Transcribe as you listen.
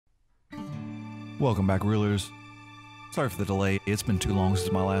Welcome back, Reelers. Sorry for the delay. It's been too long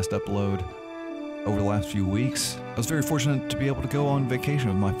since my last upload. Over the last few weeks, I was very fortunate to be able to go on vacation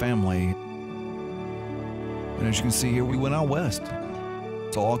with my family. And as you can see here, we went out west.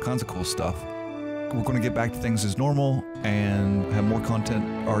 It's all kinds of cool stuff. We're going to get back to things as normal and have more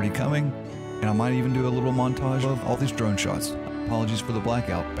content already coming. And I might even do a little montage of all these drone shots. Apologies for the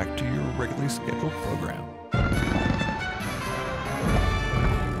blackout. Back to your regularly scheduled program.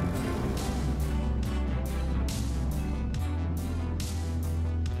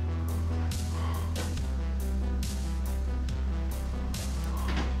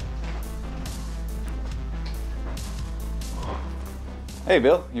 Hey,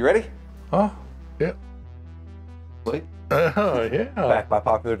 Bill, you ready? Huh? Yeah. Sweet. Yeah. Back by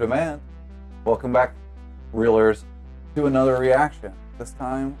popular demand. Welcome back, Reelers, to another reaction. This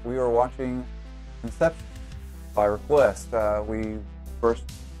time we are watching Inception by request. We first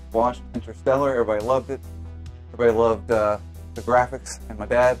watched Interstellar. Everybody loved it. Everybody loved the graphics and my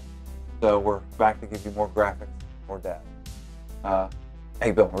dad. So we're back to give you more graphics, more dad.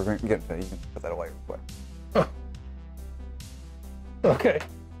 Hey, Bill, we're going to get into it. You can put that away real quick. Okay.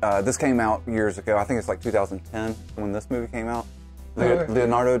 This came out years ago. I think it's like 2010 when this movie came out. Okay.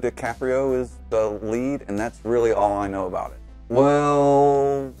 Leonardo DiCaprio is the lead, and that's really all I know about it.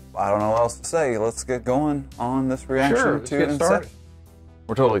 Well, I don't know what else to say. Let's get going on this reaction Sure, let's to get Inception. started.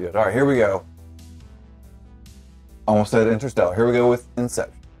 We're totally good. All right, here we go. Almost said Interstellar. Here we go with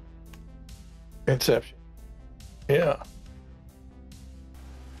Inception. Inception. Yeah.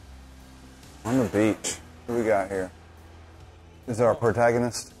 On the beach. What do we got here? Is our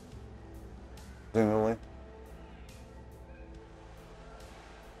protagonist? Presumably.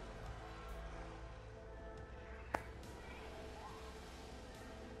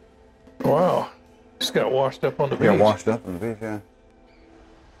 Wow. Just got washed up on the beach. Yeah, washed up on the beach, yeah.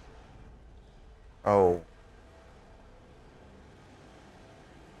 Oh.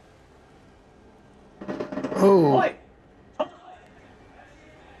 Oh. Oi!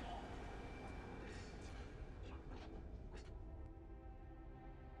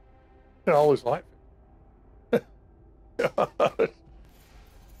 I always liked it. God.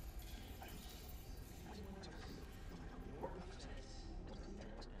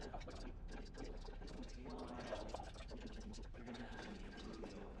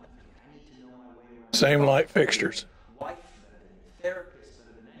 Same light fixtures.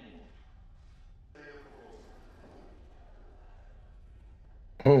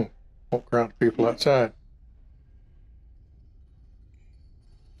 Oh, walk around people outside.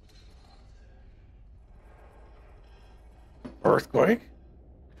 Earthquake?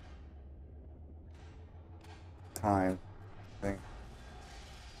 Time. I think.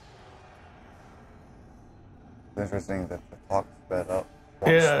 It's interesting that the clock sped up.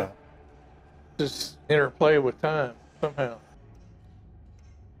 Yeah. Just interplay with time somehow.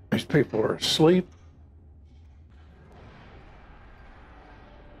 These people are asleep.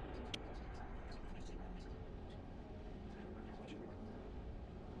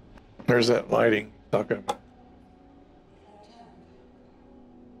 There's that lighting talking about.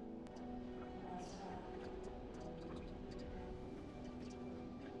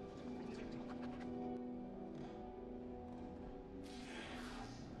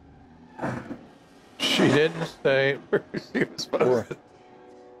 She didn't say where she was supposed to.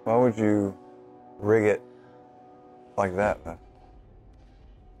 Why would you rig it like that, though?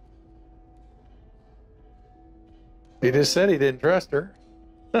 He just said he didn't trust her.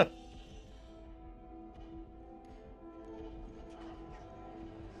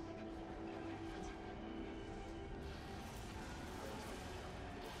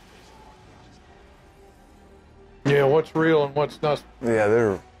 Yeah, what's real and what's not?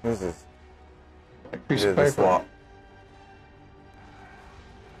 Yeah, this is A piece yeah, of the paper. swap.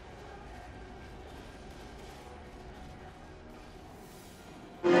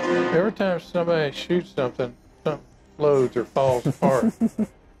 Every time somebody shoots something, something explodes or falls apart. It's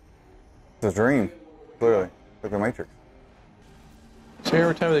a dream, clearly, like the Matrix. See,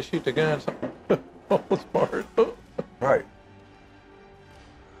 every time they shoot the gun, something falls apart. Right.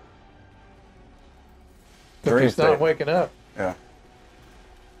 But Dream he's not state. waking up. Yeah.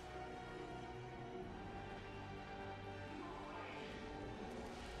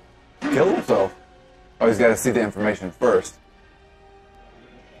 Kill himself. Oh, he's got to see the information first.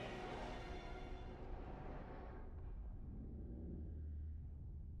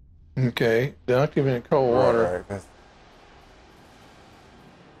 Okay, dunked him in cold water. Right, that's-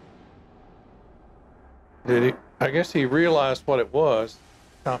 Did he? I guess he realized what it was.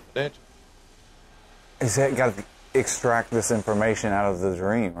 Confidential. He's got to extract this information out of the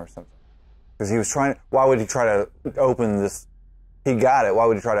dream or something. Because he was trying. Why would he try to open this? He got it. Why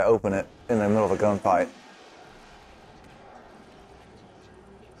would he try to open it in the middle of a gunfight?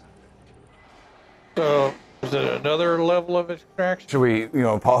 So, is it another level of extraction? Should we,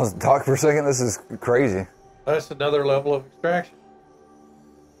 pause and talk for a second? This is crazy. That's another level of extraction.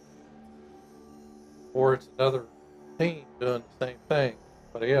 Or it's another team doing the same thing,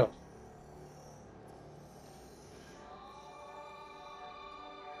 somebody else.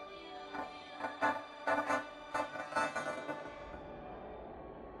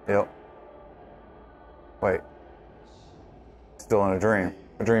 Yep. Wait. Still in a dream.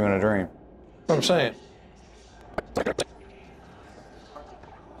 A dream in a dream. That's what I'm saying.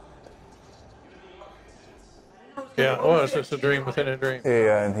 Yeah, it was just a dream within a dream.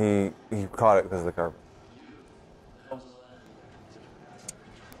 Yeah, and he caught it because of the carpet.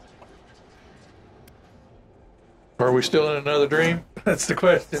 Are we still in another dream? That's the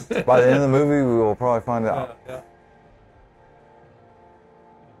question. By the end of the movie, we will probably find out. Yeah.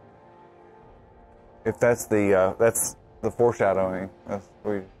 If that's the foreshadowing. That's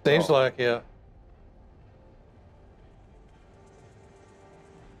what we Seems saw. like, yeah.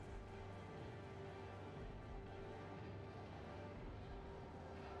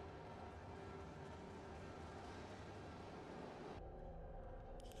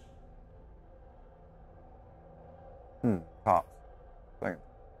 Cops. Like,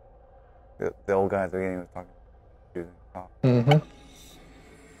 the old guy at the beginning was talking to cops. Mm-hmm.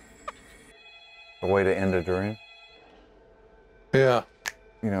 A way to end a dream. Yeah.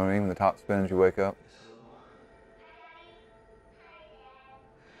 You know what I mean? When the top spins, you wake up.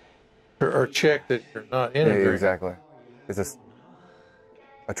 Or check that you're not in a dream. Exactly. It's just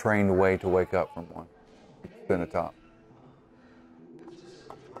a trained way to wake up from one. Spin the top.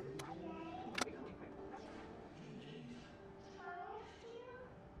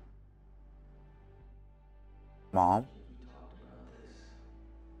 Mom?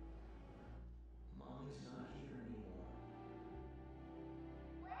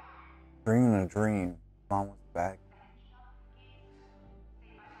 Dreaming a dream. Mom was back.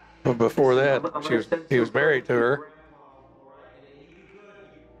 But before that, he was married to her.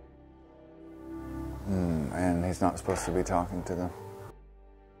 And he's not supposed to be talking to them.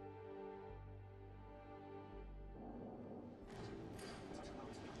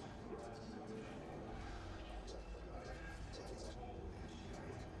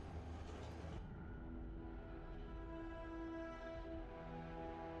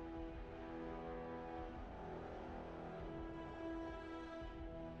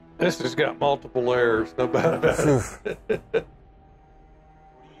 This has got multiple layers, no doubt about it.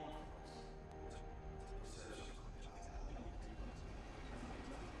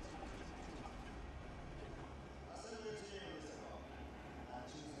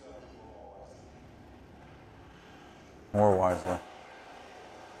 More wisely.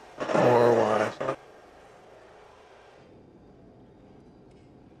 More wise.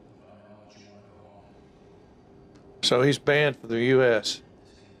 So he's banned from the U.S.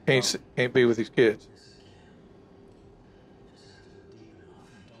 Can't be with his kids.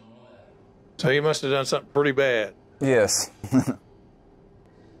 So he must have done something pretty bad. Yes. An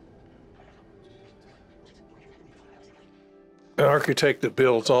architect that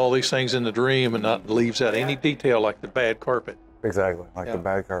builds all these things in the dream and not leaves out any detail, like the bad carpet Exactly. Like Yeah. the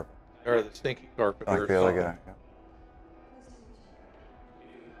bad carpet. or the stinky carpet. Like or the other something. guy. Yeah.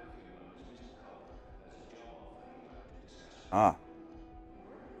 Ah.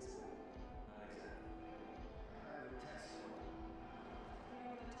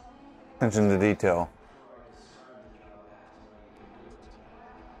 Attention to detail.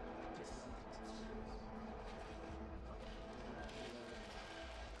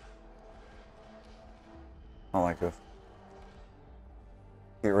 I like this.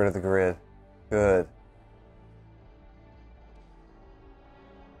 Get rid of the grid. Good.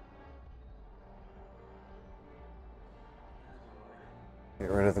 Get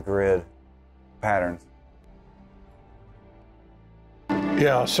rid of the grid. Patterns.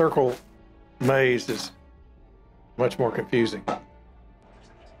 Yeah, a circle maze is much more confusing.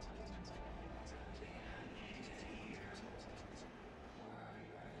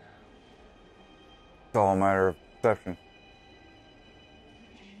 It's all a matter of perception.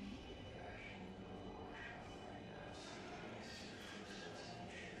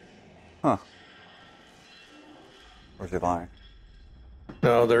 Huh. Or is he lying?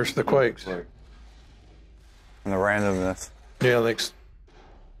 No, there's the quakes. And the randomness. Yeah,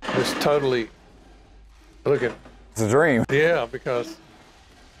 it's totally. Look at. It's a dream. Yeah, because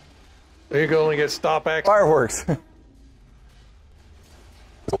there you go, only get stop action. Fireworks.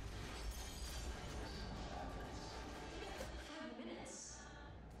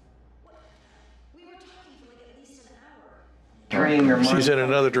 dream, your mind. She's in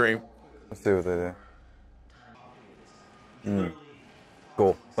another dream. Let's see what they do.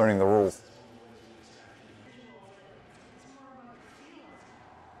 Cool. Learning the rules.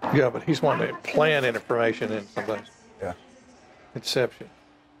 Yeah, but he's wanting to plant information in somebody's Yeah. Inception.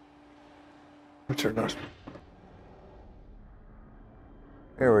 Which are not.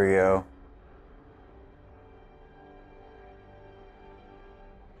 Here we go.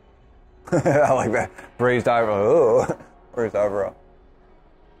 I like that. Raised eyebrow. Oh, raised eyebrow.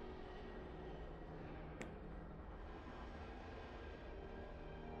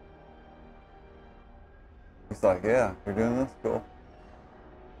 He's like, yeah, you're doing this? Cool.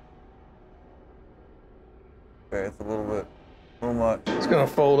 Okay, it's a little much. It's going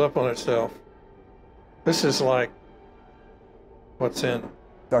to fold up on itself. This is like what's in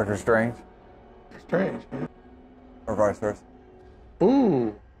Doctor Strange, Strange. or vice versa.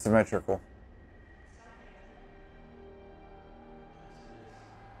 Ooh. Symmetrical.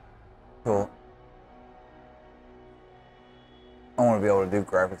 Cool. I want to be able to do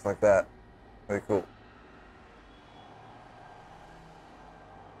graphics like that. Very cool.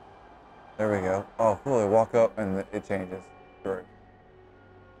 There we go. Oh, cool. They walk up and it changes. Great.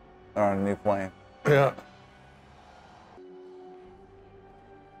 They're on a new plane. Yeah.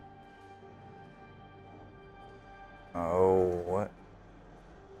 Oh, what?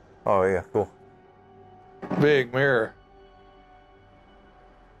 Oh, yeah, cool. Big mirror.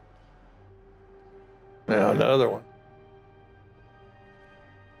 Now another one.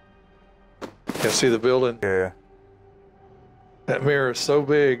 Can see the building? Yeah. That mirror is so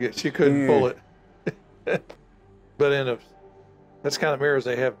big that you couldn't pull it. But that's the kind of mirrors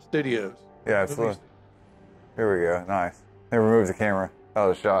they have in studios. Yeah, absolutely. Here we go. Nice. They removed the camera out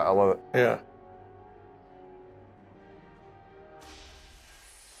of the shot. I love it. Yeah.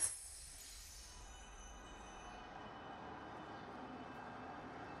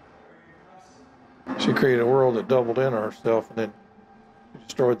 She created a world that doubled in on herself and then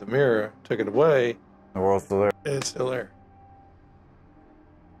destroyed the mirror, took it away. The world's still there. And it's still there.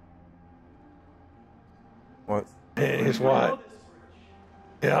 What? And it's white.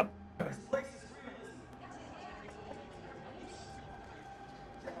 Yeah.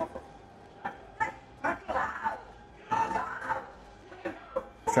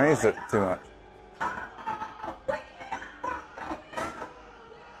 Changed it too much.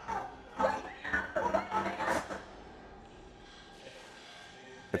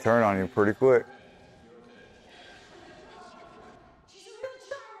 They turn on you pretty quick.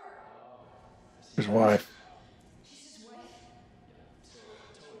 His wife.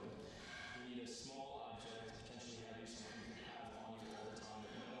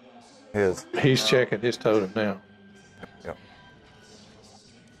 His. He's checking his totem now. Yep.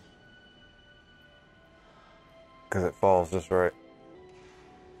 Because it falls just right.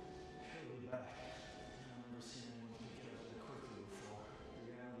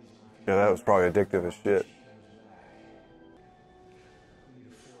 Yeah, that was probably addictive as shit.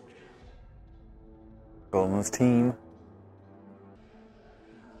 Building this team.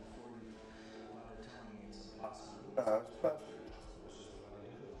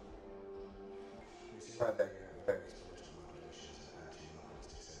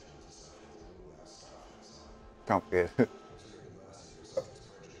 Complicated.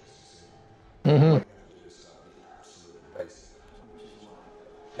 Mm-hmm.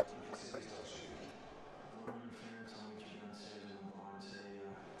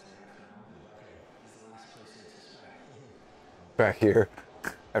 Back here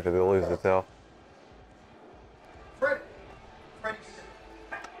after they lose the tail.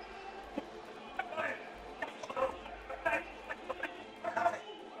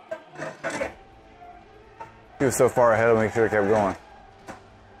 He was so far ahead of me, he should have kept going.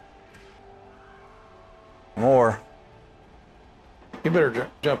 More. You better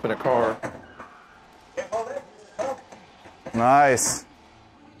jump in a car. Nice.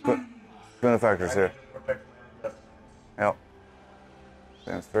 Benefactors here. Yep.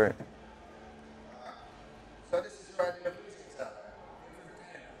 Sounds straight. So this is riding a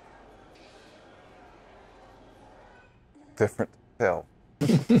Different tail.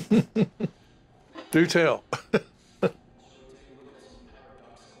 Do tell.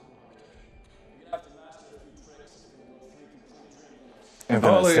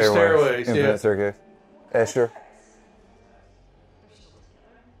 Infinite these stairways, Infinite yeah. staircase. Escher.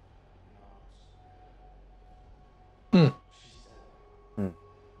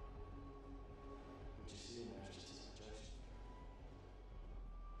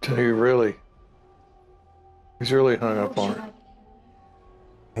 He's really hung up on her.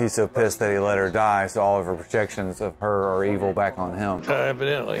 He's so pissed that he let her die, so all of her projections of her are evil back on him.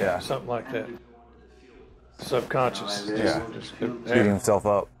 Evidently, Yeah. something like that. Subconscious. Yeah. Just Beating himself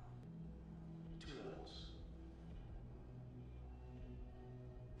up.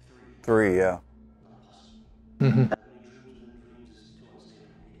 Three, yeah. Mm-hmm.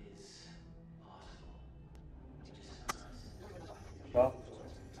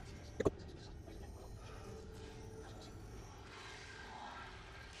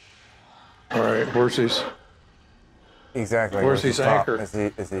 All right, where's his? Exactly. Where's his stop? anchor? Is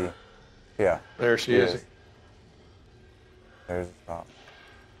he? Yeah. There she is. There's the stop.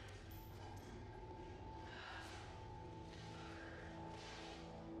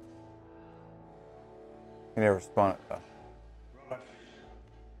 He never spun it though.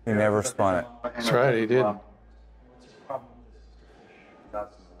 He never spun it. That's right, he didn't.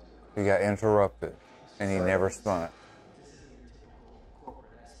 He got interrupted, and he never spun it.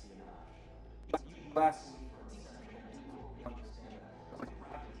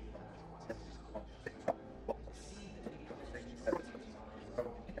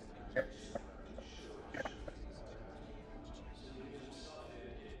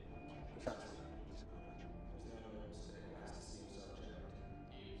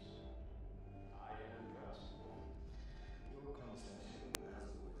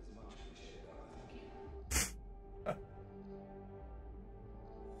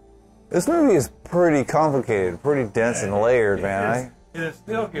 This movie is pretty complicated, pretty dense and layered, man. It is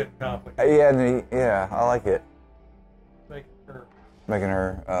still getting complicated. Yeah, I like it. Making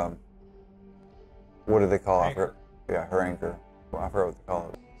her What do they call it? anchor. Yeah, her anchor. Well, I forgot what they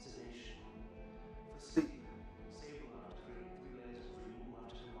call it.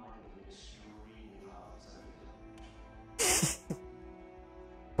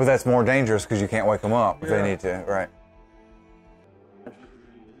 But that's more dangerous because you can't wake them up if they need to, right?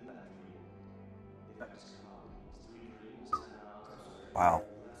 Wow.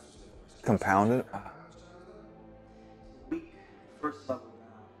 Compounded?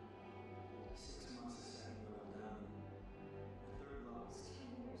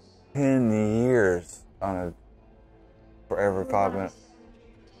 10 years for every 5 minutes.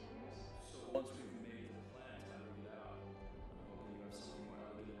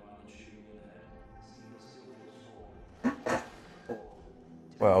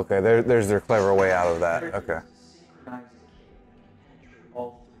 Well, okay, there's their clever way out of that. Okay.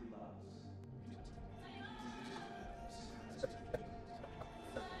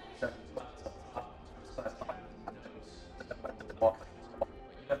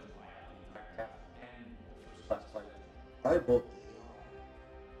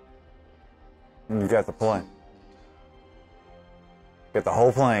 You got the plane. Get the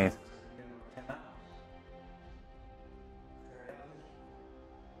whole plane.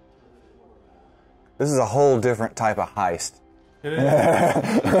 This is a whole different type of heist. It is.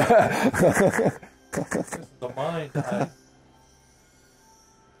 This is the mind heist.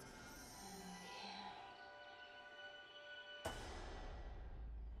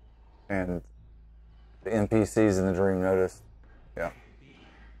 And the NPCs in the dream notice. Yeah.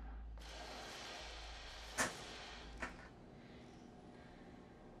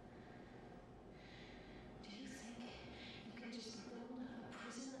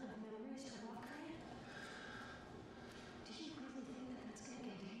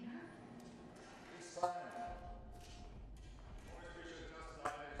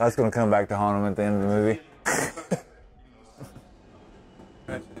 That's going to come back to haunt him at the end of the movie.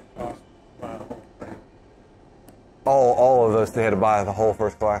 All of those, they had to buy the whole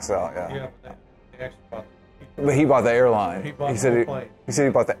first class out, yeah. Yeah, but they actually bought But he bought the airline. He bought the said whole plane. He said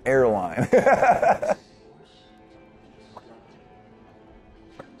he bought the airline.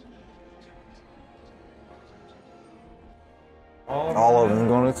 All of them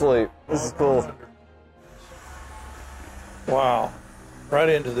going to sleep. This is cool. Wow. Right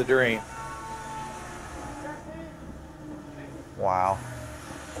into the dream. Wow.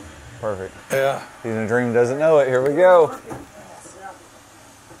 Perfect. Yeah. He's in a dream, doesn't know it. Here we go.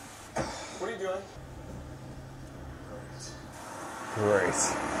 What are you doing? Great.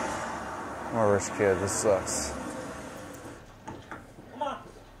 I'm a rich kid. This sucks. Come on.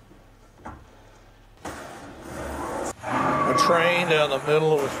 A train down the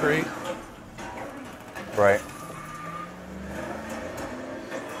middle of the street. Right.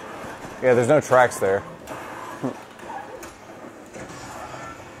 Yeah, there's no tracks there.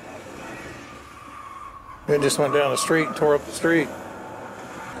 It just went down the street and tore up the street.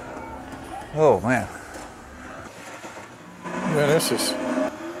 Oh, man. Man, this is...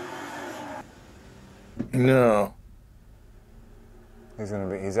 No.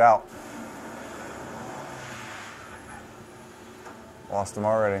 He's out. Lost him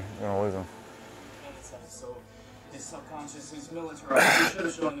already. We're gonna lose him. So his subconscious is militarized. You should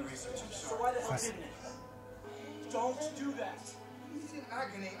have shown the researchers. So why the hell didn't it? Don't do that. He's in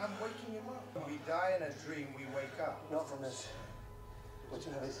agony. I'm waking him up. When we die in a dream, we wake up. Not from this. We're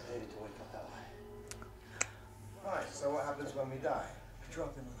too heavily sedated to wake up that way. Right, so what happens when we die? We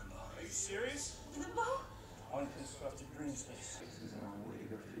drop in limbo. Are you serious? Limbo? Unconstructed dream space. This is a long way to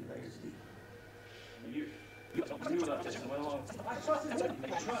go 3 layers deep. You knew that. Just went along. I trusted him. I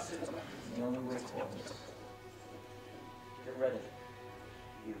trusted him. The only way forward. Get ready.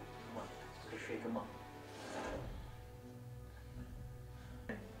 You, come on. Go shake him up.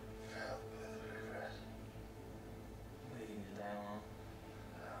 Waiting to die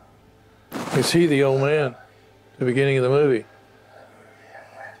long. Is he the old man? The beginning of the movie.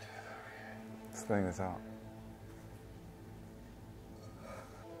 Spinning this out.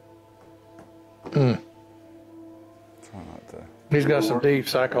 Hmm. Try not to. He's got some deep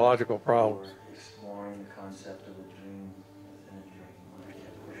psychological problems. Exploring the concept of a dream within a dream. Where you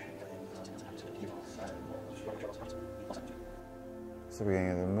pushing things on the outside of what was real. It's the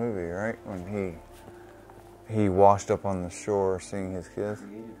beginning of the movie, right? When he washed up on the shore seeing his kids.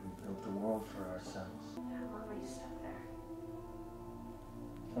 Created who built the world for ourselves. How long were you stuck there?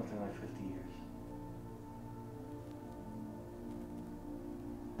 Something like 50 years.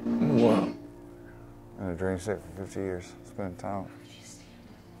 Wow. In a dream state for 50 years. Spending time.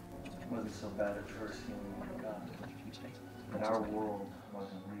 It wasn't so bad at first when we went God. But our world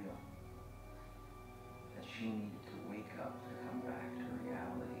wasn't real. That she needed to wake up to come back to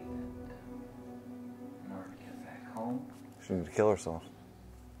reality. That in order to get back home, She needed to kill herself.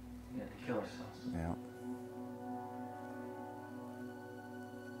 we had to kill ourselves. Yeah.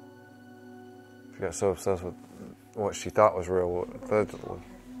 She got so obsessed with what she thought was real. Allegedly.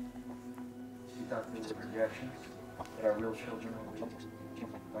 She thought they were projections, that our real children were real.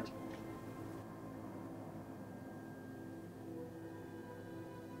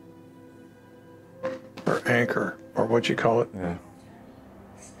 Or anchor, or what you call it. Yeah.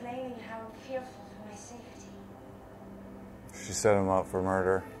 Explaining how I'm fearful for my safety. She set him up for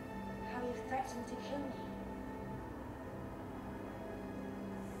murder. How you threatened to kill me.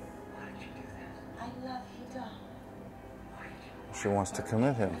 Why did you do that? I love you, Don. Why did you? She wants to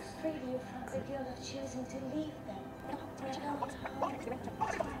commit him. I freed you from the guilt of choosing to leave them.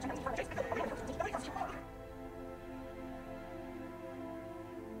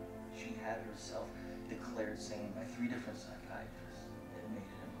 She had herself declared sane by 3 different psychiatrists. It made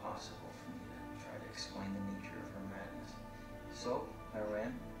it impossible for me to try to explain the nature of her madness. So, I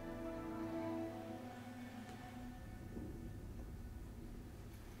ran.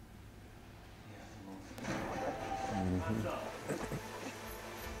 We have to move.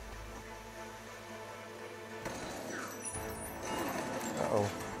 Uh-oh.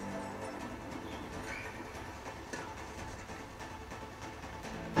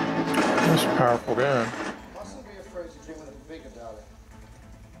 That's a powerful gun. Mustn't be afraid to dream a little bigger, darling.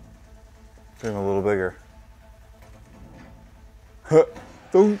 Dream a little bigger. Huh.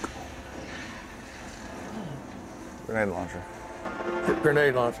 Thunk. Grenade launcher.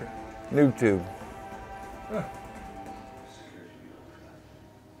 Grenade launcher. Noob tube.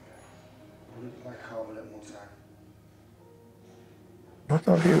 Like Carvel at one time. I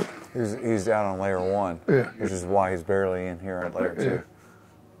thought he He's out on layer 1. Yeah. Which is why he's barely in here at layer 2. Yeah.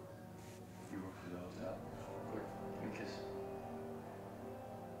 You were for those out. Because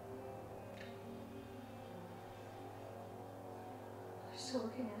You're still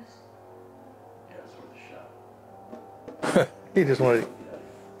looking at us. yeah, it's worth a shot. he just wanted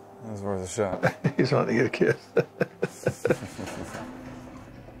That was worth a shot. he just wanted to get a kiss.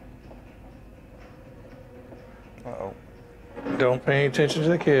 Uh-oh. Don't pay attention to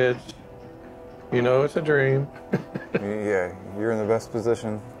the kids. You know it's a dream. Yeah, you're in the best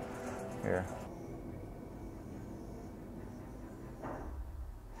position here.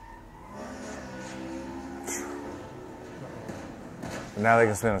 Now they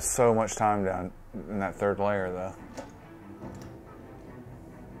can spend so much time down in that 3rd layer, though.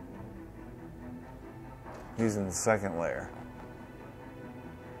 He's in the 2nd layer.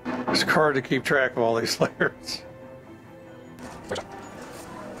 It's hard to keep track of all these layers.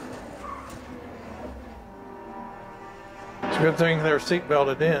 It's a good thing they're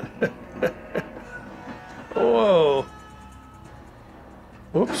seatbelted in. Whoa.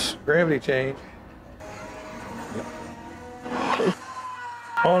 Whoops, gravity change.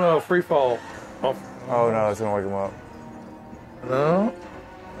 Oh no, free fall. Oh, Oh no, it's gonna wake him up. no.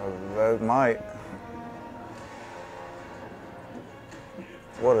 That might.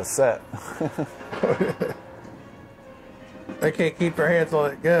 What a set. They can't keep their hands on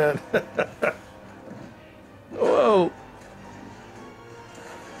that gun. Whoa.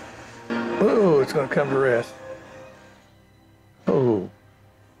 Oh, it's going to come to rest. Oh.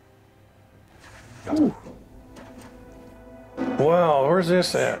 Ooh. Wow, where's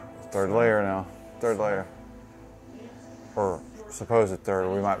this at? Third layer now. Third layer. Or supposed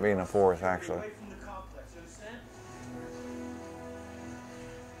third. We might be in a fourth, actually.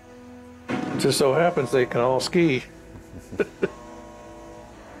 Just so happens they can all ski.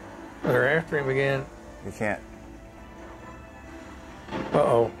 They're after him again. You can't.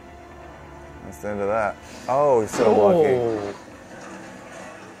 Uh-oh. That's the end of that. Oh, he's so lucky.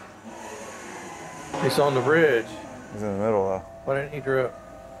 He's on the bridge. He's in the middle, though. Why didn't he drop?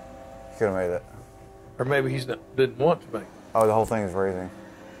 He could have made it. Or maybe he didn't want to make it. Oh, the whole thing is raising.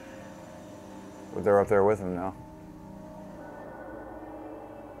 But they're up there with him now.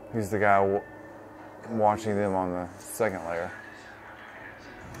 He's the guy watching them on the second layer.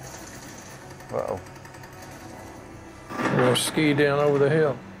 Uh-oh. We're going to ski down over the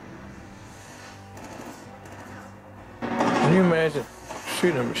hill. Can you imagine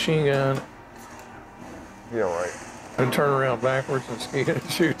shooting a machine gun Yeah, right. and turn around backwards and ski and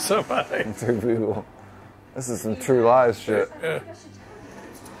shoot somebody? Two people. This is some true lies shit. Yeah.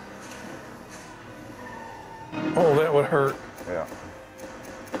 Oh, that would hurt. Yeah.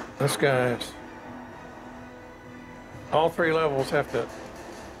 This guy's. All three levels have to.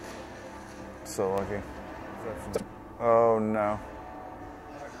 So lucky. Oh no.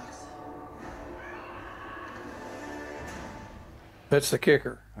 That's the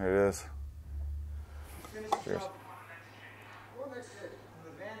kicker. There it is. Cheers.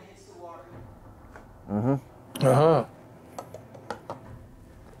 Uh-huh.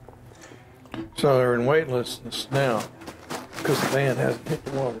 So they're in weightlessness now because the van hasn't hit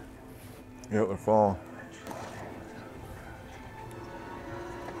the water. Yep, they're falling.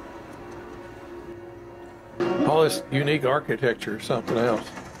 All this unique architecture is something else.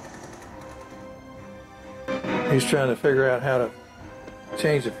 He's trying to figure out how to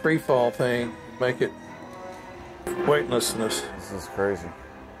change the free fall thing, make it weightlessness. This is crazy.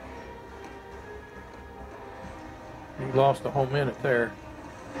 He lost a whole minute there.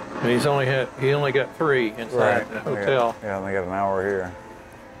 And he only got 3 inside the hotel. Yeah, and they got an hour here.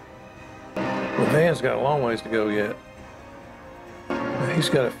 The van's got a long ways to go yet. He's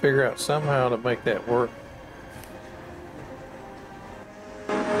got to figure out somehow to make that work.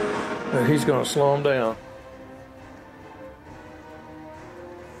 And he's going to slow him down.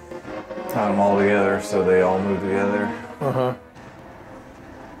 Tie them all together so they all move together. Uh-huh.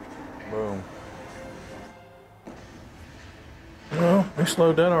 Boom. Well, he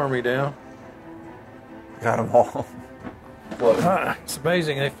slowed that army down. Got them all. It's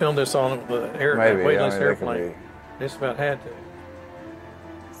amazing they filmed this on the Maybe, weightless I mean, airplane. Just about had to.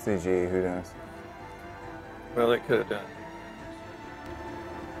 CG, who knows? Well, they could have done.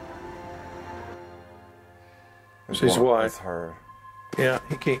 She's white. It's her. Yeah,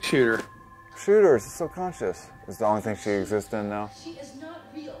 he can't shoot her. Shoot her, she's subconscious. It's the only thing she exists in now. She is not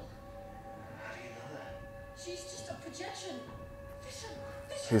real. How do you know that? She's just a projection.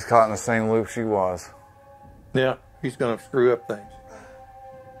 He's caught in the same loop she was. Yeah, he's going to screw up things.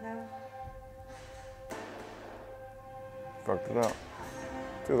 No. Fucked it up.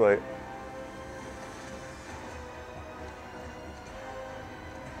 Too late.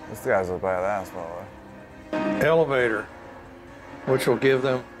 This guy's a badass, by the way. Elevator, which will give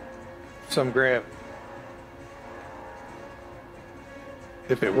them some gravity.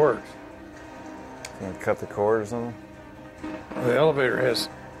 If it works. Can you cut the cord or something? The elevator has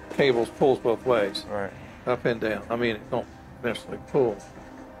cables, pulls both ways. Right. Up and down. I mean, it don't necessarily pull.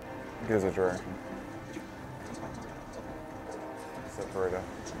 Gives a direction. Separator.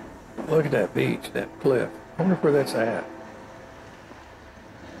 Look at that beach, that cliff. I wonder where that's at.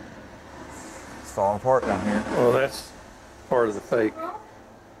 It's falling apart down here. Well, that's part of the fake,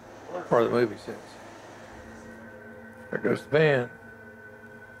 part of the movie sets. There goes the van.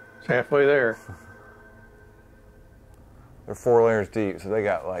 It's halfway there. They're 4 layers deep, so they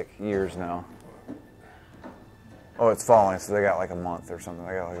got like years now. Oh, it's falling, so they got like a month or something.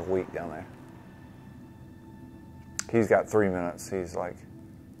 They got like a week down there. He's got 3 minutes. He's like...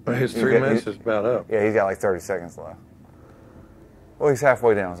 But his 3 minutes is about up. Yeah, he's got like 30 seconds left. Well, he's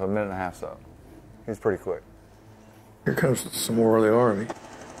halfway down, so a minute and a half's up. He's pretty quick. Here comes some more of the army.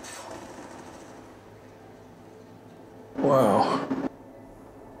 Wow.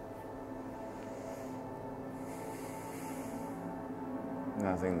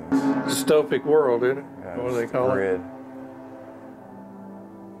 Nothing. Dystopic world, isn't it? Yeah, What do they just call grid. it?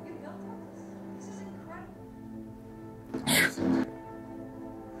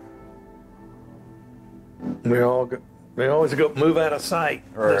 They always go move out of sight.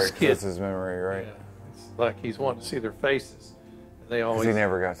 Right, This 'cause kid. that's his memory, right? Yeah, it's like he's wanting to see their faces. And they 'Cause always. he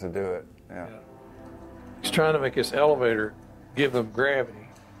never got to do it. Yeah. Yeah. He's trying to make this elevator give them gravity.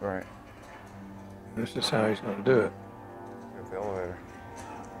 Right. This is how he's going to do it. Get the elevator.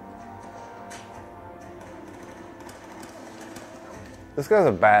 This guy's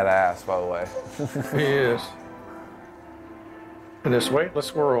a badass, by the way. He is. In this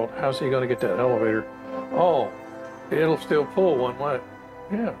weightless world, how's he going to get that elevator? Oh, it'll still pull one way.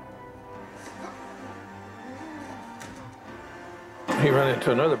 Yeah. He ran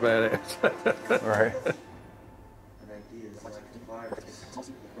into another badass. Right. An idea is like a virus.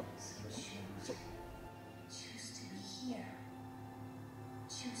 Choose to be here.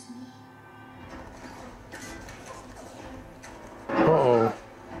 Choose me. Uh-oh.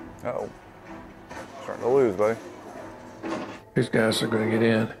 Uh-oh. Starting to lose, buddy. These guys are going to get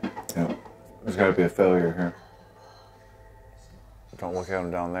in. Yeah. There's got to be a failure here. Don't look at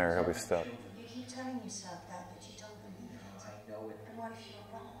him down there. He'll be stuck. You keep telling yourself that, but you don't believe it. I know it. And what if you're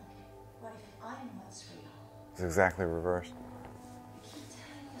wrong? What if I'm what's real? It's exactly reversed. You keep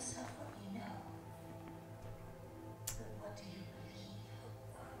telling yourself what you know. But what do you believe?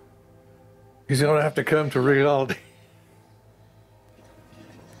 He's going to have to come to reality.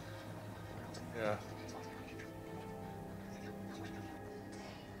 Yeah.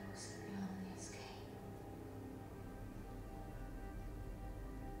 Was the only escape?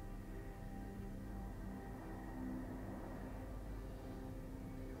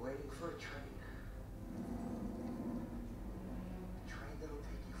 You're waiting for a train. A train that'll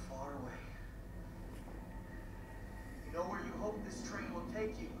take you far away. You know where you hope this train will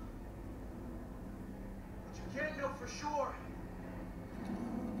take you. But you can't know for sure.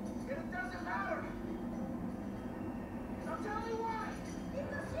 And it doesn't matter. I'll tell you why.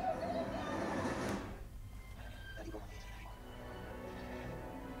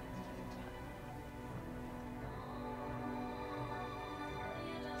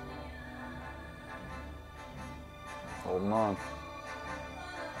 Holding on.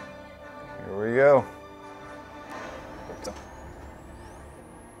 Here we go.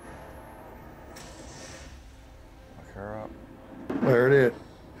 Look her up. There it is.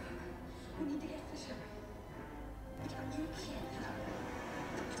 We need to get Fisher. You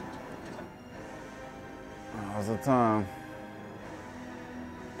can't. Now's the time.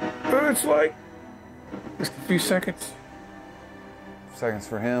 Oh, it's like just a few seconds. Seconds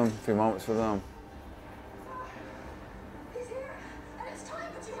for him, a few moments for them. He's here. And it's time,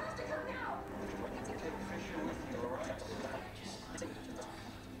 but you have to come now.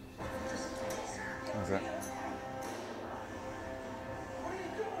 What's that?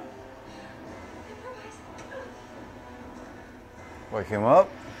 Wake him up.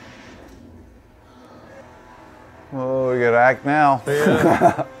 Oh, we gotta act now.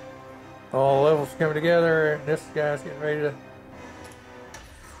 Yeah. All levels coming together, and this guy's getting ready to.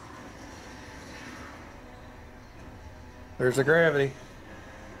 There's the gravity.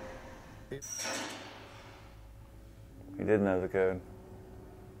 He did know the code.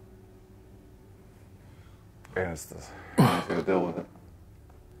 Yeah, it's this. He's gonna deal with it.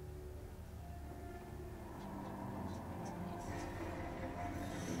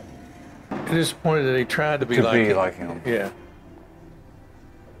 I'm disappointed that he tried to be To like be him. like him. Yeah.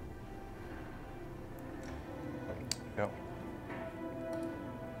 Yep.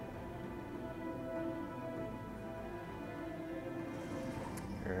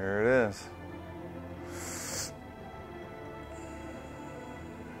 Here it is.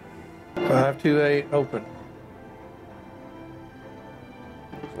 528 open.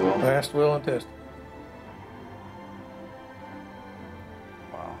 Well, Last will and testament.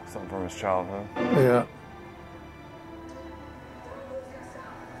 wow, something from his childhood. Yeah.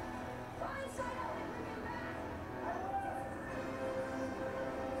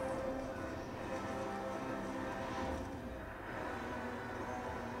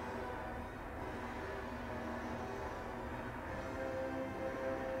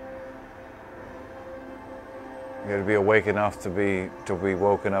 You got to be awake enough to be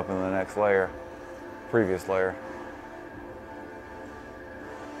woken up in the next layer, previous layer.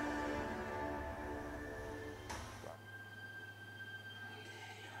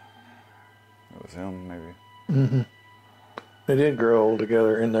 It was him, maybe. Mm-hmm. They did grow old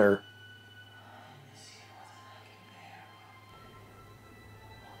together in there.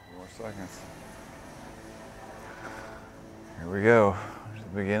 More seconds. Here we go. There's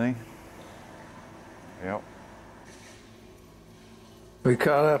the beginning. Yep. We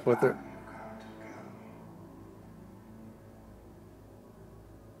caught up with it.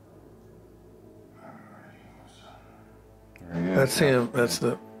 There he is. That's him. That's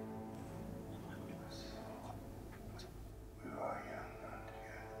the.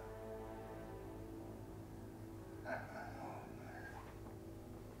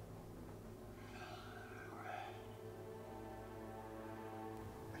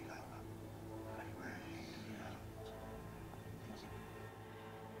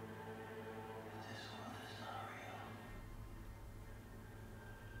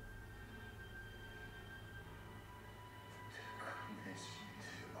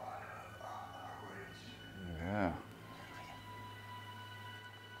 Yeah.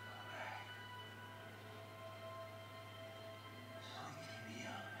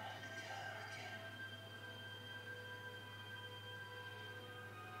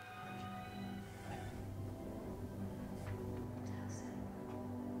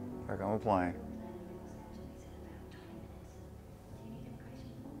 Back on the plane.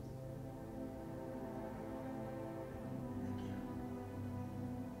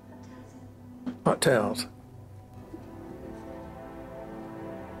 Hot towels.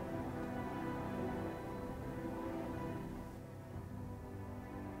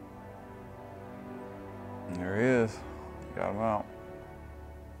 There he is. Got him out.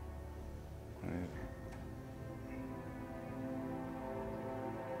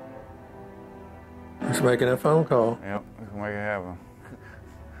 He's making a phone call. Yep, we can make it happen.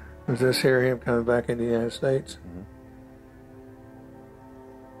 Does this hear him coming back into the United States? Mm-hmm.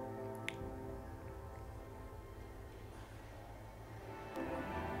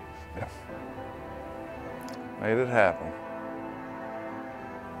 Yeah. Made it happen.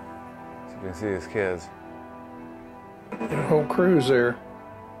 So you can see his kids. The whole crew's there.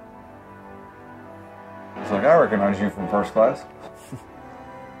 It's like, I recognize you from first class.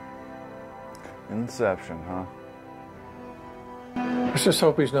 Inception, huh? Let's just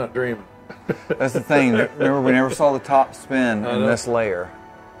hope he's not dreaming. That's the thing. Remember, we never saw the top spin in this layer.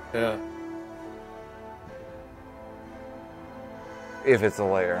 Yeah. If it's a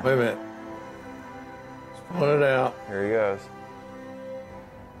layer. Wait a minute. Let's pull it out. Here he goes.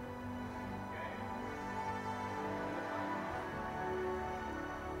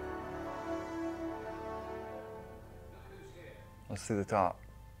 Let's see the top.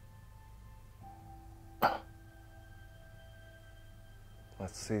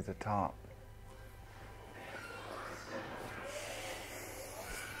 Let's see the top.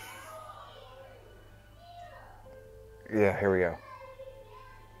 Yeah, here we go.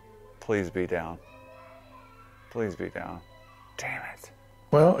 Please be down. Please be down. Damn it.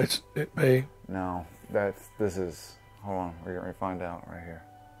 Well, it may. No, this is, hold on, we're going to find out right here.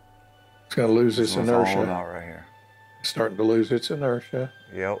 It's going to lose its That's all inertia. about right here. It's starting to lose its inertia.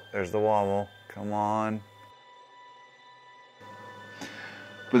 Yep, there's the wobble. Come on.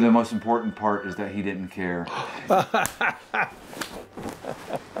 But the most important part is that he didn't care.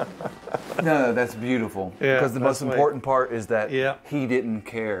 No, that's beautiful. Yeah, because the most important part is that Yeah. he didn't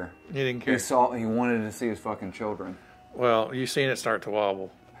care. He didn't care. He wanted to see his fucking children. Well, you've seen it start to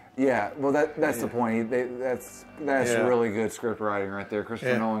wobble. Yeah, well, that's the point. That's Yeah. really good script writing right there.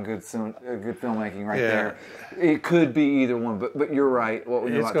 Christopher Yeah. Nolan, good filmmaking right Yeah. there. It could be either one, but you're right. What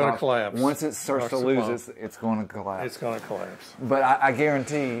we know It's about gonna Top, collapse. Once it starts to Starts to lose, pump. it's going to collapse. It's going to collapse. But I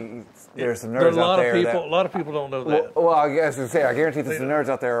guarantee there's some nerds There's a out lot there of people. that. A lot of people don't know that. Well, I guess to say, I guarantee there's some nerds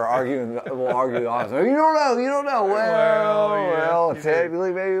out there are arguing. Will argue the opposite. You don't know. Well, yeah.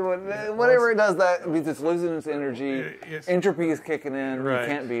 technically, maybe whatever it does, that means it's losing its energy. It's- Entropy is kicking in. Right. You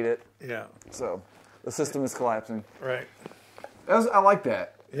can't beat it. Yeah. So the system is collapsing. Right. I like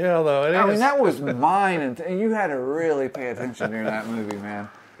that. Yeah, though it is. I mean, that was mine, and you had to really pay attention during that movie, man.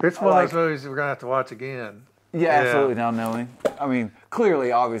 It's one of those movies we're gonna have to watch again. Yeah, absolutely. Now knowing, I mean,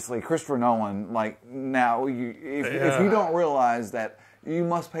 clearly, obviously, Christopher Nolan. Like now, if you don't realize that, you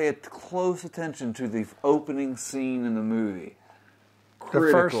must pay close attention to the opening scene in the movie.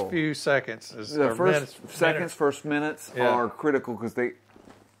 Critical. The first few seconds is The first minutes. first minutes Yeah. are critical because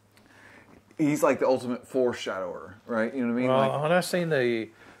he's like the ultimate foreshadower, right? You know what I mean? Well, like, when I seen the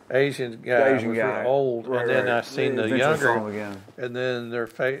Asian guy, was real old, right, and then right. I seen the Eventually saw him younger, again. and then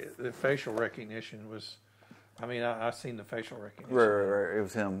the facial recognition was. I mean, I seen the facial recognition. Right. It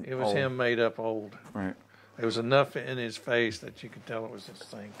was him. It was old. him made up old. Right. There was enough in his face that you could tell it was the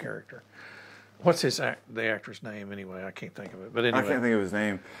same character. What's the actor's name anyway? I can't think of it. But anyway, I can't think of his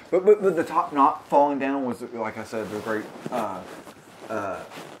name. But the top not falling down was, like I said, the great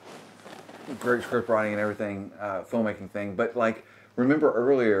great script writing and everything, filmmaking thing. But like, remember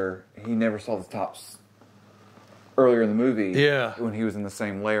earlier, he never saw the tops earlier in the movie. Yeah. When he was in the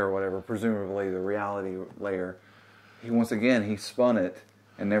same layer or whatever, presumably the reality layer. He spun it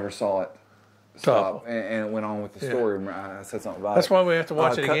and never saw it stop and it went on with the story. I said something about it. That's why we have to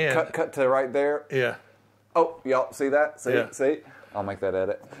watch it again. Cut to right there. Yeah. Oh, y'all see that? See? Yeah. See? I'll make that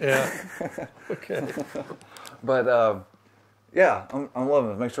edit. Yeah. Okay. But, yeah, I'm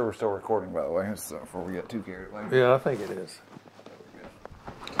loving it. Make sure we're still recording, by the way, so before we get too carried away. Yeah, I think it is.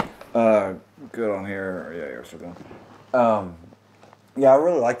 Good on here. Yeah, you're still going. Yeah, I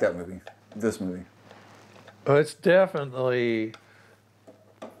really like that movie. This movie. It's definitely,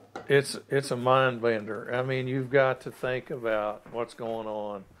 it's a mind bender. I mean, you've got to think about what's going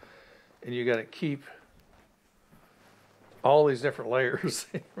on, and you got to keep all these different layers.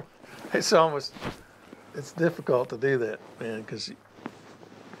 It's difficult to do that, man, because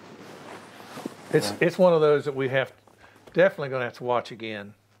it's one of those that we definitely going to have to watch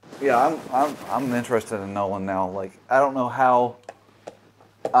again. Yeah, I'm interested in Nolan now. Like, I don't know how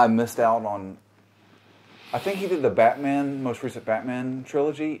I missed out on. I think he did the most recent Batman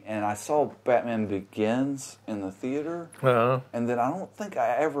trilogy, and I saw Batman Begins in the theater, and then I don't think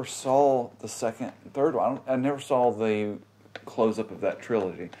I ever saw the second and third one. I never saw the close-up of that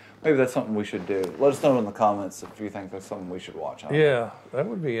trilogy. Maybe that's something we should do. Let us know in the comments if you think that's something we should watch. Yeah, that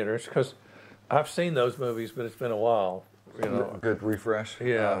would be interesting, because I've seen those movies, but it's been a while. You know, good refresh.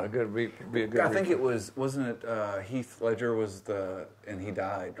 Yeah, be a good. I think it wasn't it Heath Ledger and he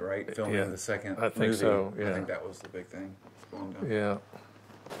died, right? Filming the second movie. I think so. Yeah, I think that was the big thing. Yeah.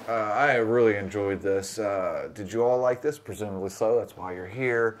 I really enjoyed this. Did you all like this? Presumably so. That's why you're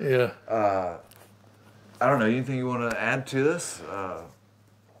here. Yeah. I don't know. Anything you want to add to this?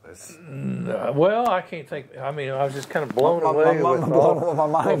 Well, I can't think. I mean, I was just kind of blown away. My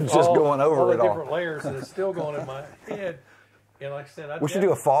mind's just going over all it the all. different layers, and it's still going in my head. And like I said, we should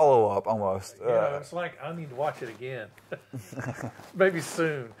do a follow-up almost. It's like I need to watch it again. Maybe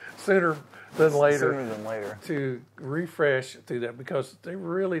sooner than later. To refresh through that, because they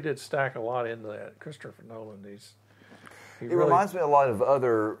really did stack a lot into that. Christopher Nolan, it reminds me a lot of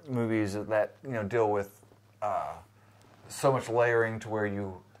other movies that deal with so much layering to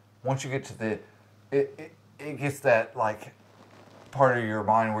where once you get to it gets that like part of your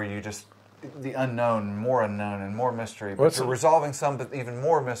mind where you just the unknown and more mystery. But you're resolving some, but even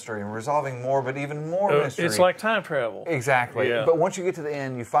more mystery, and resolving more, but even more mystery. It's like time travel. Exactly. Yeah. But once you get to the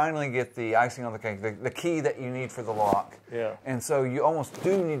end, you finally get the icing on the cake, the key that you need for the lock. Yeah. And so you almost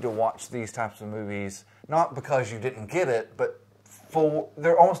do need to watch these types of movies, not because you didn't get it, but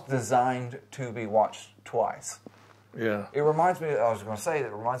they're almost designed to be watched twice. Yeah. It reminds me of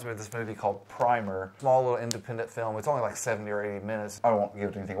this movie called Primer. Small little independent film. It's only like 70 or 80 minutes. I don't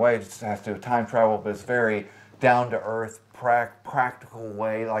give anything away. It just has to do with time travel, but it's very down-to-earth, practical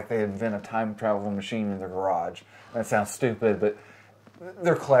way. Like they invent a time travel machine in their garage. That sounds stupid, but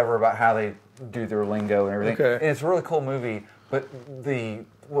they're clever about how they do their lingo and everything. Okay. And it's a really cool movie, but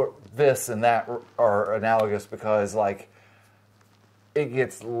this and that are analogous because, like, it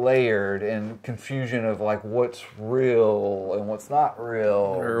gets layered and confusion of like what's real and what's not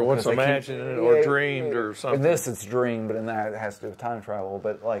real, or what's imagined or dreamed or something. In this, it's dreamed, but in that, it has to do with time travel.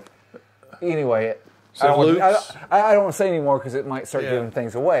 But like, anyway, so I don't want to say anymore because it might start giving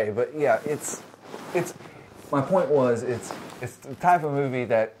things away. But yeah, it's. My point was, it's the type of movie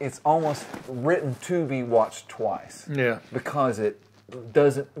that it's almost written to be watched twice. Yeah, because it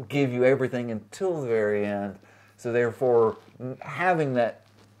doesn't give you everything until the very end. So therefore, having that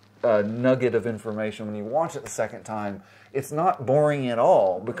nugget of information when you watch it the second time, it's not boring at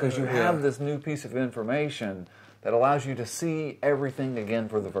all because you have this new piece of information that allows you to see everything again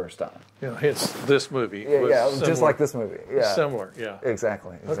for the first time. Yeah, it's this movie. Yeah, just like this movie. Yeah, similar. Yeah,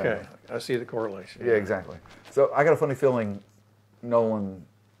 exactly. Okay, I see the correlation. Yeah, exactly. So I got a funny feeling Nolan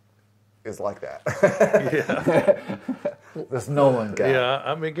is like that. Yeah, this Nolan guy. Yeah,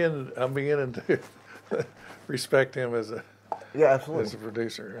 I'm beginning to respect him as a absolutely as a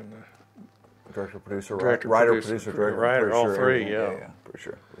producer and director, producer, writer, producer, all three. Yeah, for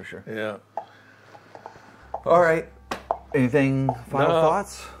sure. Yeah. All right. Anything final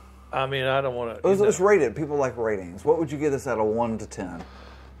thoughts? I mean, I don't want to. Let's rate it. People like ratings. What would you give this out of 1 to 10?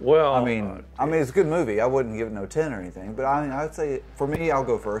 Well, I mean, it's a good movie. I wouldn't give it no 10 or anything. But I mean, I'd say for me, I'll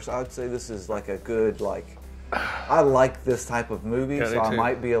go first. I would say this is like a good I like this type of movie, so I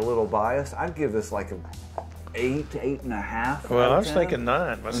might be a little biased. I'd give this like a 8 to 8.5. Well, I was thinking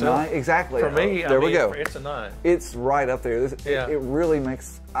 9 myself. 9, exactly. For me, we go. It's a 9. It's right up there. It really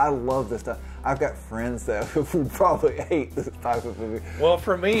makes. I love this stuff. I've got friends that would probably hate this type of movie. Well,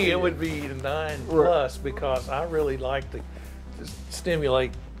 for me, it would be 9 plus because I really like to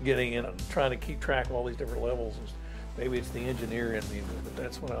stimulate getting in, trying to keep track of all these different levels. Maybe it's the engineer in me, but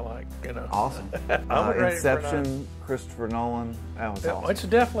that's what I like. Awesome. I'm Inception, Christopher Nolan. That was awesome. It's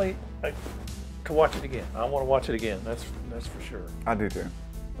definitely to watch it again. I want to watch it again. That's for sure. I do too.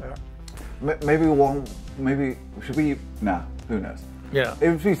 Yeah. Maybe we'll, maybe, should we, nah, who knows? Yeah. It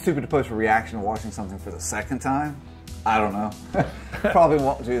would be stupid to post a reaction of watching something for the second time. I don't know. Probably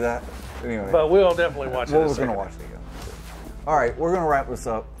won't do that. Anyway. But we'll definitely watch it. We're going to watch it again. All right, we're going to wrap this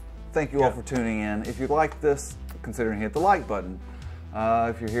up. Thank you all for tuning in. If you like this, consider hitting the like button.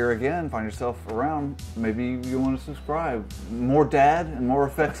 If you're here again, find yourself around, maybe you want to subscribe. More dad and more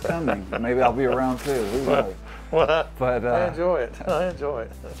effects coming. Maybe I'll be around too. Who knows? But I enjoy it. I enjoy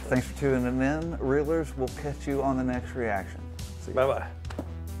it. Thanks for tuning in, Reelers. We'll catch you on the next reaction. See you. Bye-bye.